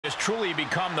has truly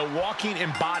become the walking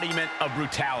embodiment of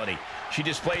brutality. She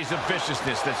displays a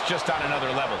viciousness that's just on another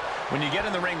level. When you get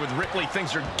in the ring with Ripley,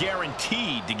 things are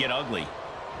guaranteed to get ugly.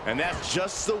 And that's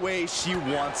just the way she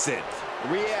wants it.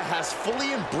 Rhea has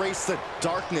fully embraced the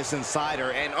darkness inside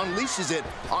her and unleashes it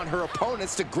on her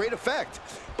opponents to great effect.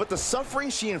 But the suffering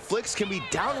she inflicts can be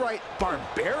downright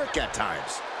barbaric at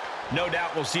times. No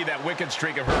doubt we'll see that wicked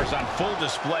streak of hers on full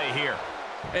display here.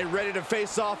 And ready to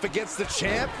face off against the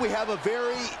champ, we have a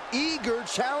very eager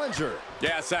challenger.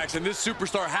 Yeah, Saxon, this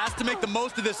superstar has to make the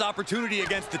most of this opportunity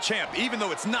against the champ, even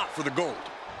though it's not for the gold.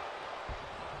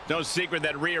 No secret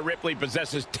that Rhea Ripley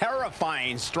possesses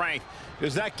terrifying strength.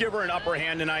 Does that give her an upper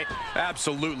hand tonight?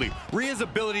 Absolutely. Rhea's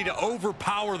ability to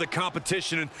overpower the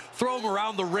competition and throw him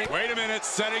around the ring. Wait a minute,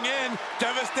 setting in.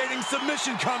 Devastating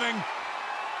submission coming.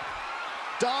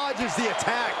 Dodges the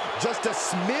attack just a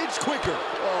smidge quicker.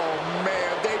 Oh,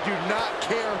 man, they do not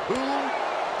care who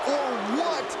or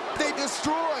what they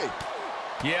destroy.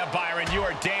 Yeah, Byron, you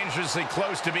are dangerously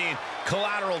close to being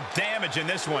collateral damage in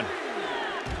this one.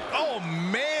 Oh,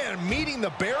 man, meeting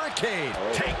the barricade.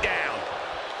 Take down.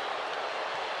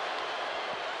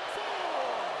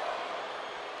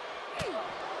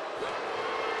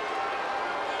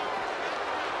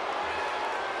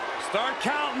 Start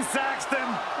counting, Saxton.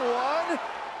 1,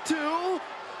 2,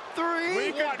 3.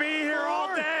 We could be here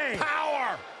all day.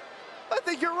 Power. I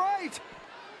think you're right.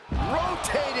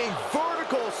 Rotating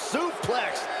vertical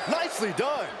suplex. Nicely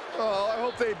done. Oh, I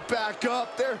hope they back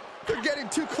up. They're getting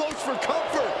too close for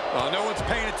comfort. Oh, no one's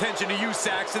paying attention to you,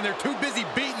 Saxon. They're too busy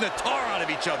beating the tar out of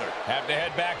each other. Have to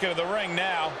head back into the ring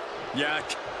now. Yeah.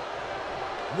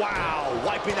 Wow,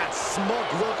 wiping that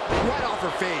smug look right off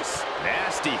her face.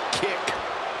 Nasty kick.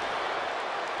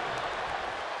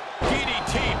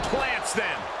 DDT plants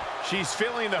them. She's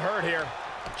feeling the hurt here.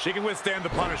 She can withstand the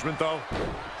punishment, though.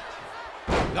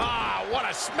 Ah, what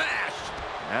a smash.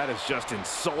 That is just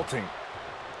insulting.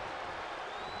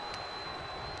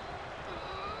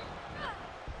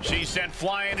 She's sent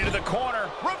flying into the corner.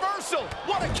 Reversal.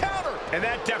 What a counter. And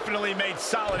that definitely made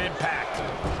solid impact.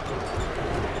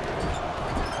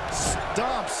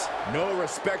 Stomps. No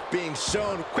respect being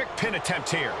shown. Quick pin attempt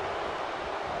here.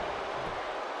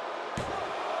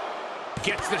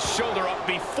 Gets the shoulder up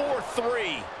before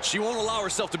 3. She won't allow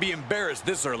herself to be embarrassed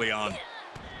this early on.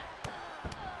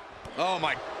 Oh,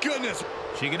 my goodness.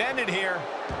 She can end it here.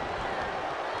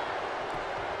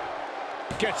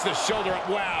 Gets the shoulder up.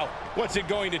 Wow. What's it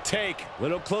going to take? A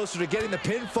little closer to getting the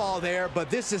pinfall there,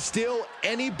 but this is still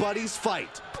anybody's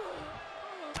fight.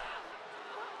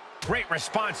 Great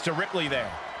response to Ripley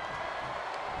there.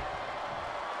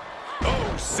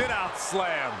 Oh, sit-out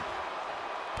slam.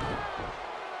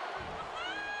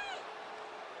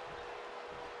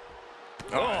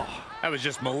 Oh, that was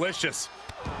just malicious.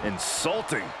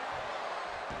 Insulting.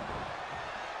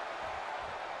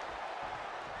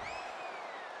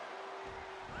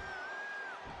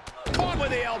 Caught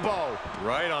with the elbow.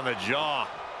 Right on the jaw.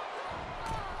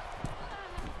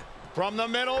 From the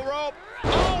middle rope.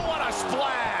 Oh, what a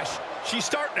splash. She's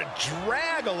starting to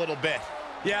drag a little bit.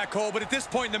 Yeah, Cole, but at this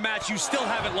point in the match, you still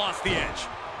haven't lost the edge.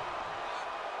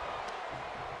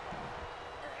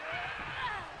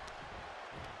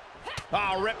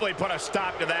 Oh, Ripley put a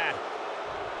stop to that.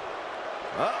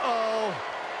 Uh-oh.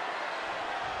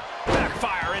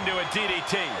 Backfire into a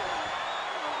DDT.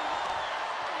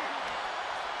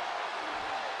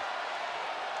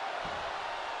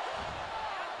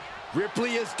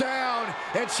 Ripley is down,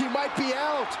 and she might be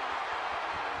out.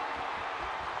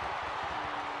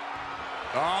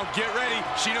 Oh, get ready.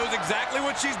 She knows exactly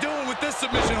what she's doing with this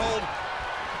submission hold.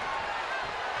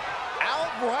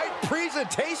 Outright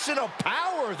presentation of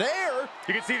power there.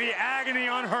 You can see the agony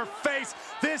on her face.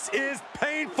 This is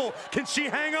painful. Can she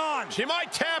hang on? She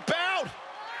might tap out.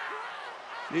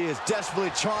 She is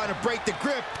desperately trying to break the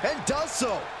grip, and does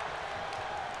so.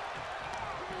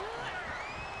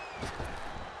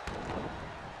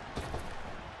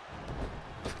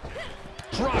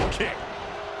 Drop kick.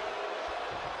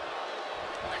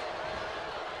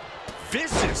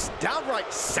 Vicious,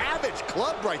 downright savage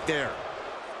club right there.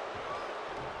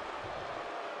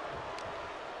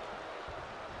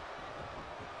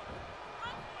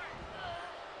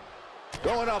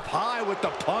 Going up high with the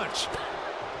punch.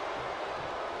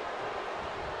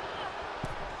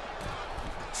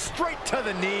 Straight to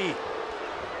the knee.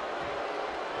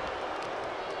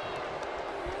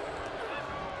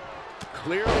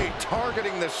 Clearly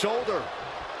targeting the shoulder.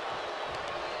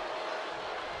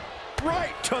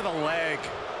 Right to the leg.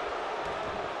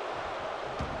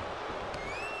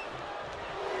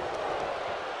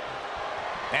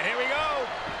 And here we go.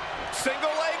 Single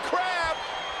leg crab.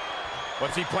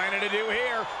 What's he planning to do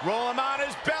here? Roll him on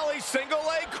his belly, single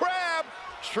leg crab.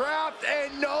 Trapped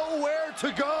and nowhere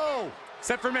to go.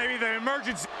 Except for maybe the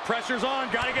emergency. Pressure's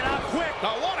on, gotta get out quick.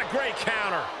 Oh, what a great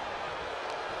counter.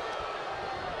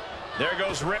 There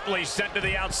goes Ripley, sent to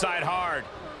the outside hard.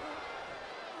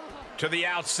 To the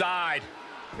outside.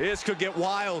 This could get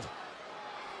wild.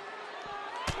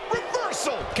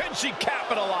 Reversal! Can she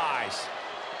capitalize?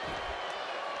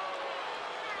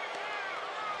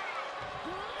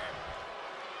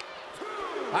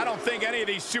 I don't think any of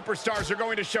these superstars are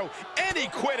going to show any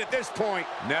quit at this point.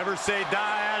 Never say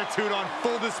die attitude on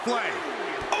full display.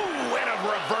 Oh, and a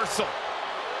reversal.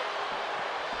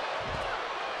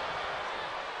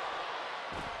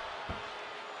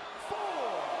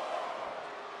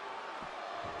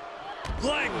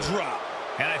 Leg drop.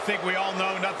 And I think we all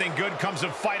know nothing good comes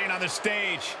of fighting on the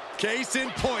stage. Case in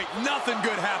point, nothing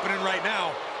good happening right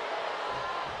now.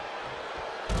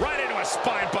 Right into a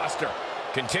spine buster.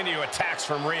 Continue attacks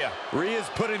from Rhea. Rhea's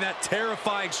putting that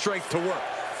terrifying strength to work,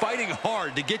 fighting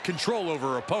hard to get control over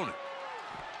her opponent.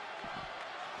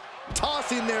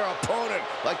 Tossing their opponent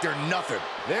like they're nothing.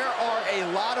 There are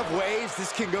a lot of ways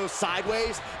this can go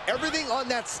sideways. Everything on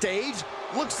that stage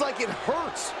looks like it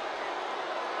hurts.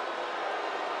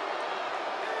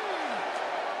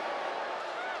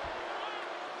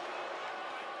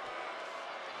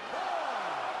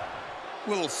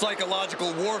 Little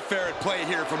psychological warfare at play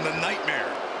here from the Nightmare.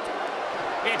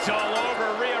 It's all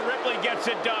over. Rhea Ripley gets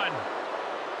it done.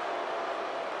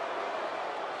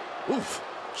 Oof,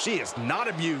 she is not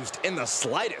amused in the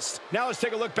slightest. Now let's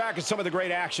take a look back at some of the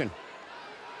great action.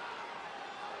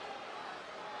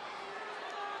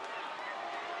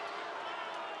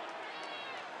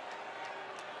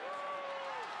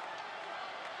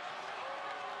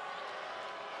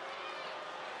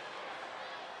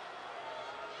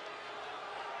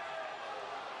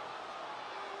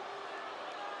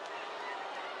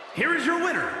 Here is your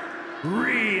winner,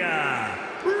 Rhea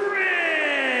Ripley.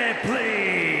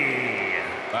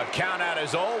 A countout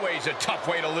is always a tough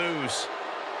way to lose.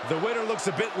 The winner looks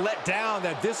a bit let down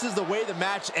that this is the way the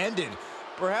match ended.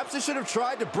 Perhaps they should have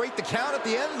tried to break the count at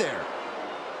the end there.